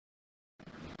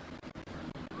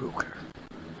Okay.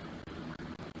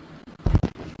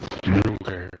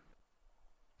 Okay.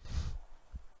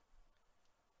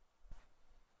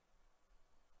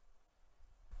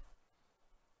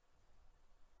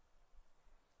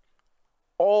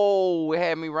 Oh, it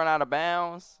had me run out of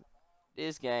bounds.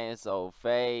 This game is so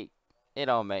fake. It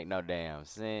don't make no damn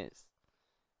sense.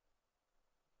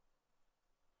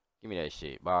 Give me that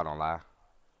shit. Ball don't lie.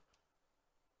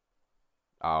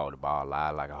 Oh, the ball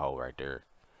lied like a hole right there.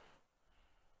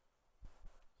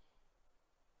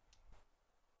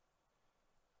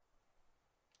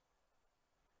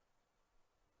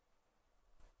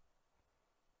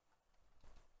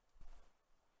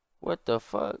 What the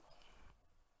fuck?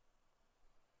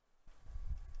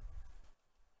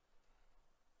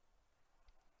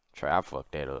 Trae, I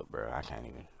fucked that up, bro. I can't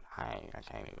even. I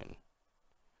can't even.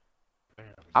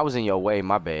 I was in your way,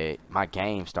 my bad. My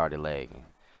game started lagging.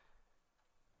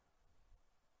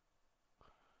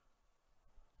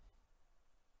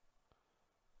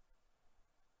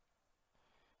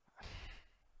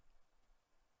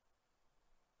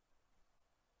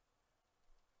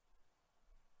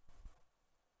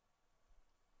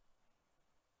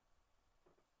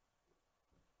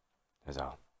 That's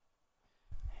all.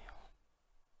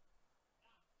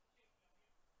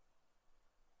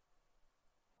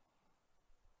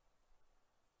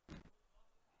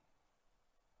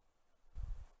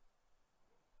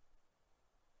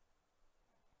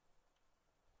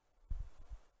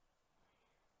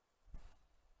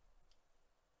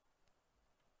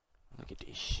 Look at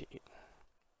this shit.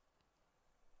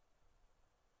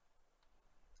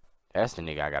 That's the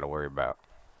nigga I gotta worry about.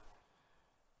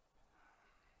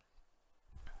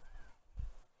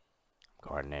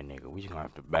 Guarding that nigga. We just gonna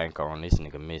have to bank on this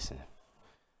nigga missing.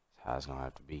 That's how it's gonna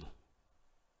have to be.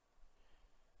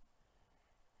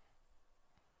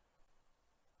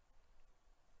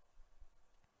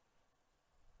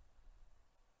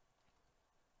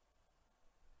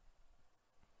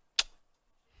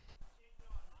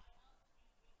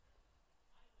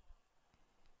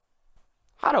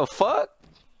 How the fuck?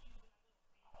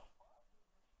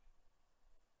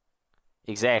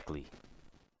 Exactly.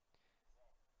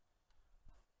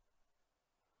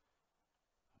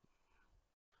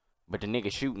 But the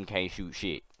nigga shooting can't shoot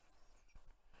shit.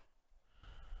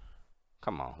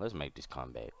 Come on, let's make this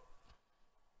comeback.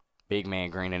 Big man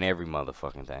green in every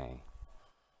motherfucking thing.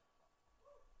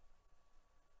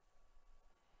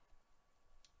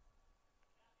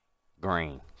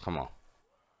 Green, come on.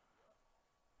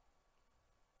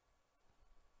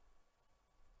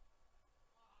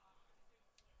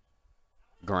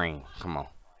 Green, come on.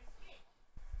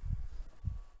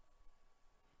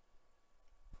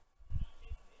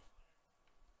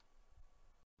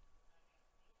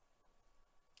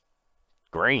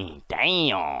 Green,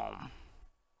 damn.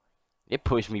 It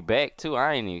pushed me back too.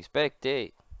 I ain't even expect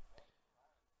that.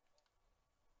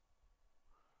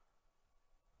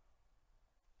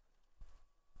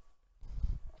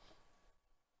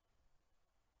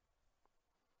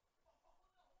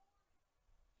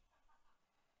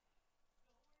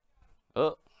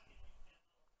 Up.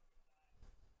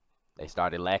 They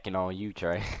started lacking on you,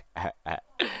 Trae.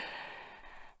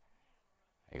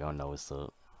 They gonna know what's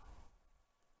up.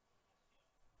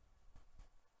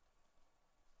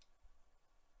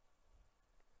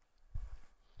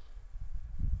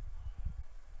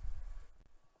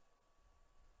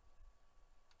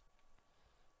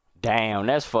 Damn,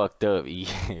 that's fucked up, E.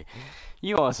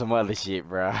 You on some other shit,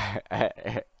 bro.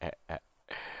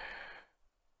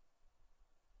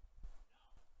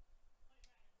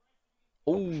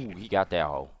 Ooh, he got that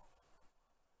hole.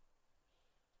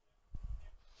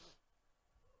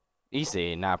 He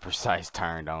said not precise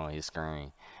turned on his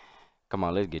screen. Come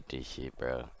on, let's get this shit,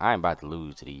 bro. I ain't about to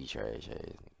lose to these trash ass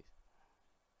niggas.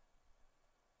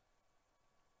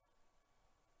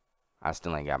 I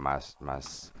still ain't got my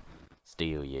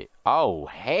steal yet. Oh,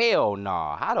 hell no.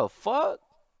 Nah. How the fuck?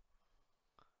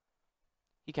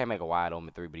 He can't make a wide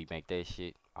open 3, but he make that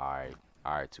shit. Alright.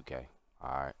 Alright, 2K.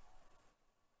 Alright.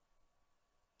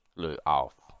 Look,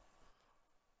 off.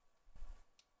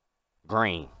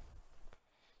 Green.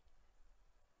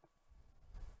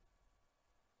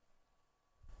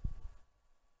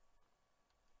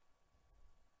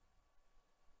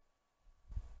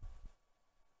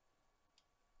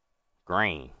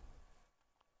 Green.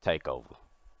 Take over.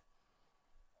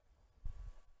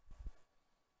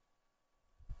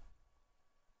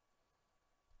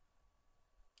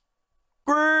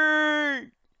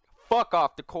 Green! Fuck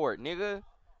off the court, nigga.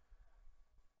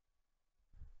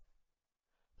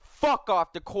 Fuck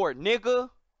off the court,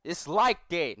 nigga. It's like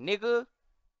that, nigga.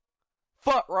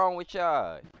 Fuck wrong with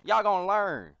y'all. Y'all gonna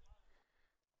learn.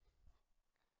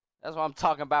 That's what I'm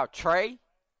talking about, Trae.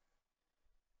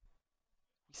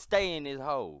 Stay in this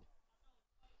hole.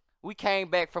 We came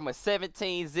back from a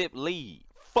 17-zip lead.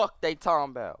 Fuck they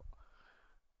talking about.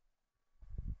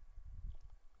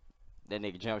 That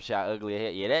nigga jump shot ugly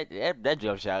ahead. Yeah, that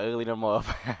jump shot ugly them up.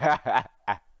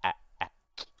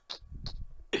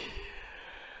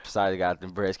 Besides, got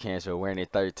them breast cancer wearing their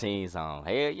 13s on.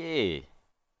 Hell yeah.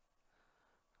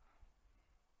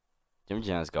 Them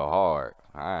jumps go hard.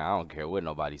 I don't care what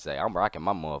nobody say. I'm rocking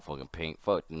my motherfucking pink.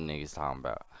 Fuck them niggas talking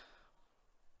about.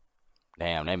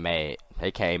 Damn, they mad.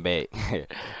 They came back.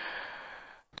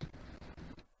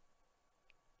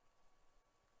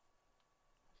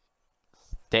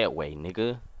 That way,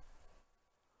 nigga.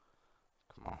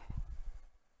 Come on.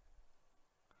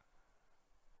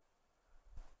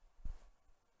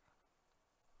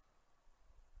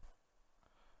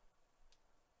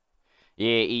 Yeah,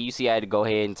 E, you see I had to go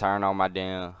ahead and turn on my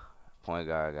damn point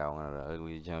guard. Got one of the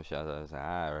ugly jump shots. I was like,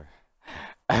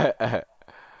 alright.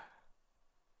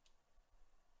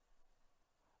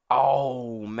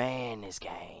 Oh, man, this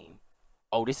game.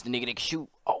 Oh, this is the nigga that can shoot.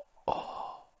 Oh.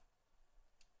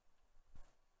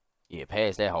 Yeah,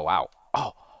 pass that hoe out.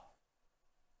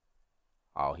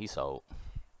 Oh, he sold.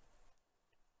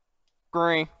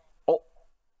 Green. Oh.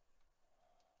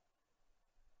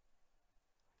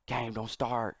 Game, don't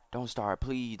start. Don't start.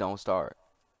 Please don't start.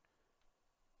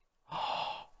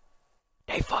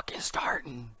 They fucking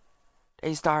starting.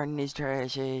 They starting this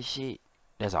trash ass shit.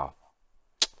 That's all.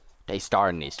 They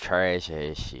starting this trash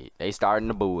ass shit. They starting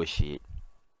the bullshit.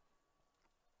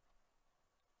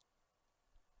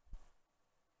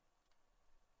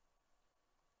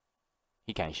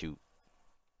 He can't shoot.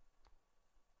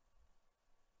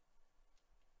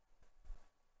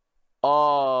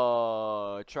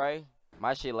 Oh, Trae,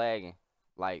 my shit lagging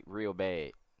like real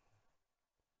bad.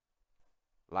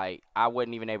 Like I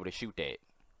wasn't even able to shoot that.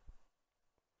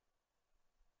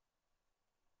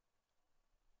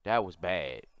 That was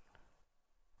bad.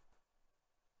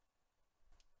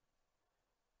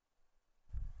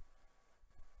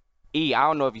 E, I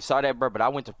don't know if you saw that, bro, but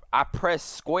I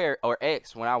pressed square or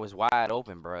X when I was wide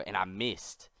open, bro, and I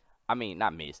missed. I mean,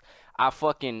 not missed. I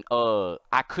fucking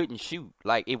I couldn't shoot.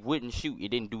 Like it wouldn't shoot. It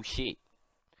didn't do shit.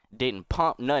 Didn't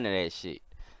pump none of that shit.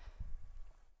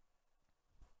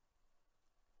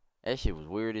 That shit was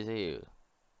weird as hell.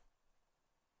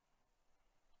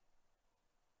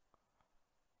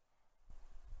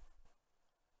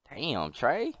 Damn,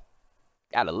 Trae.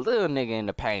 Got a little nigga in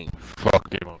the paint.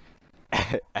 Fuck him up.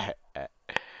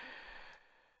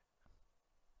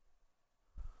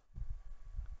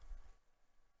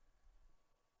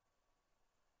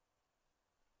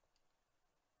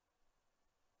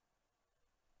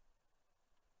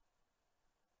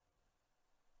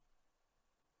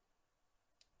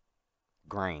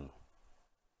 Green.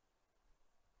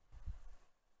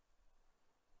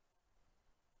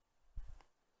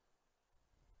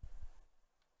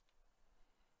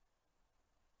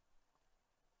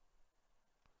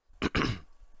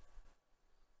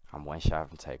 I'm one shot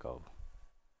from takeover.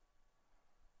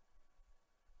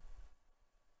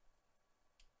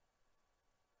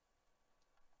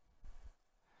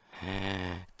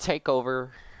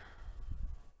 Takeover.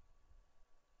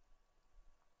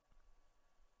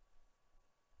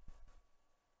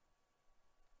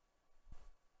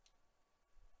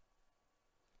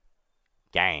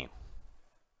 Game.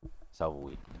 It's over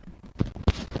with.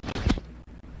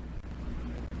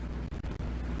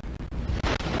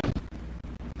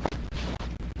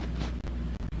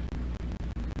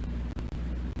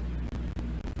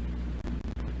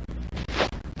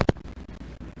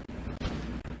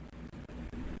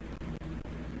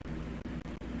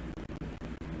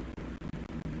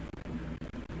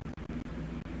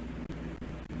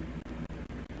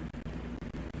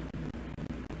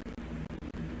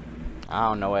 I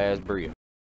don't know ass Bria.